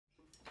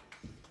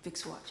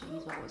Vic's watching,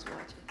 he's always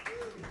watching.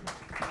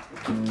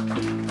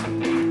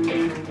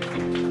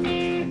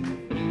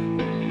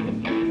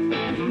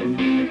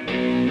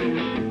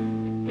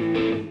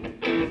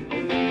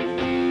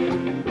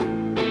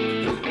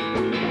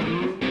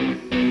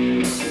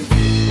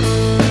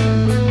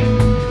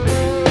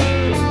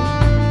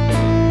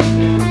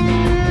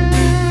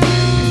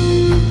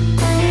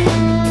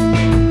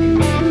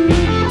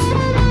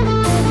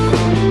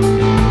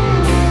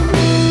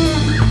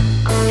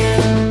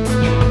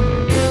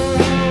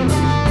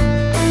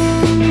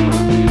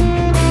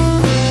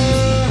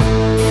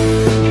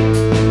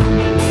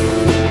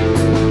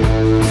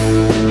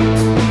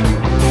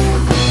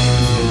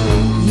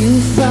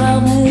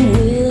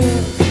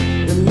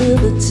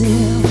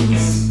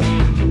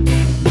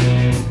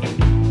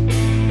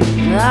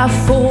 I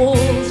fall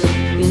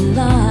in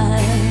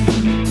line.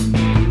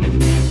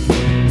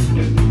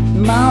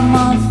 My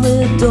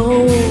monthly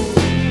dose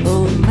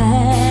of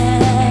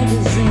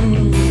magazines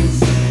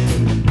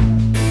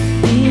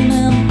in a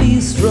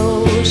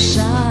bistro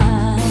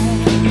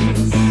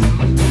shines.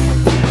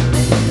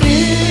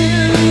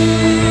 In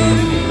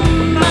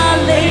my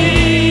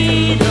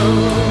ladle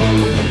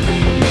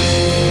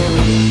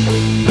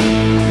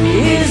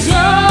is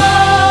your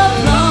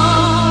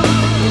plum.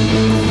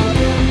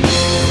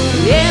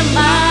 Yeah,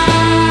 my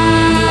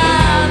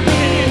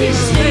baby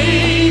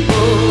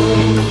staple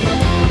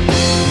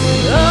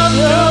of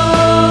your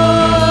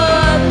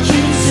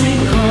cutesy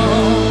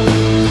crumb,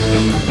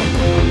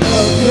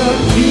 of your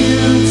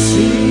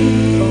cutesy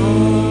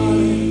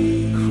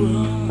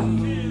crumb.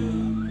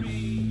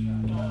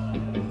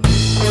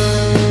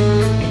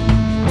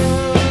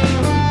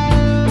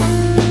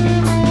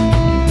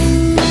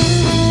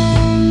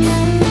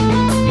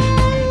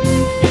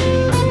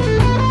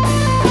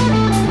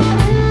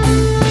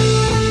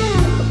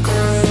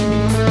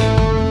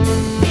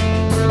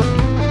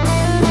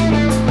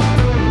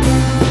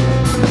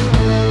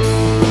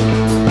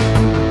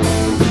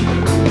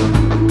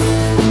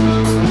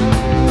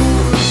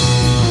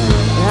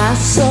 I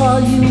saw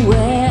you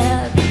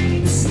at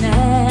the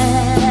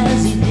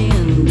snazzy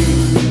dinner.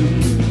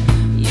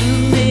 You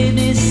made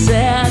me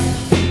sad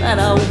that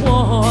I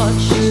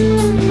watched.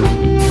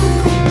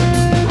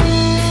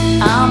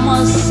 I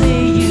must say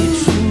you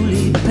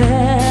truly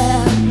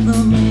packed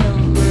them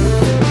in,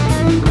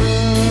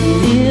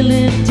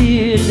 nearly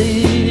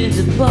dearly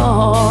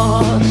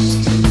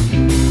debauched.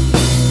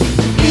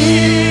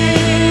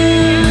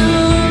 In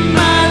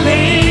my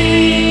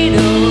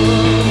ladle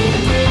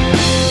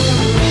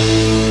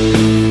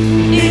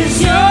is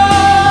your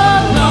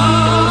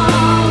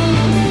love,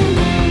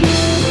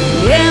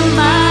 and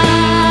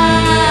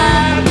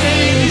my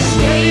baby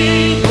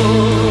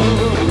staple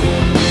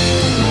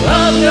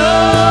of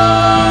your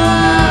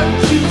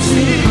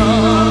cutesy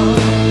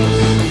crumbs,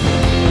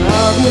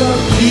 of your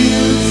cute.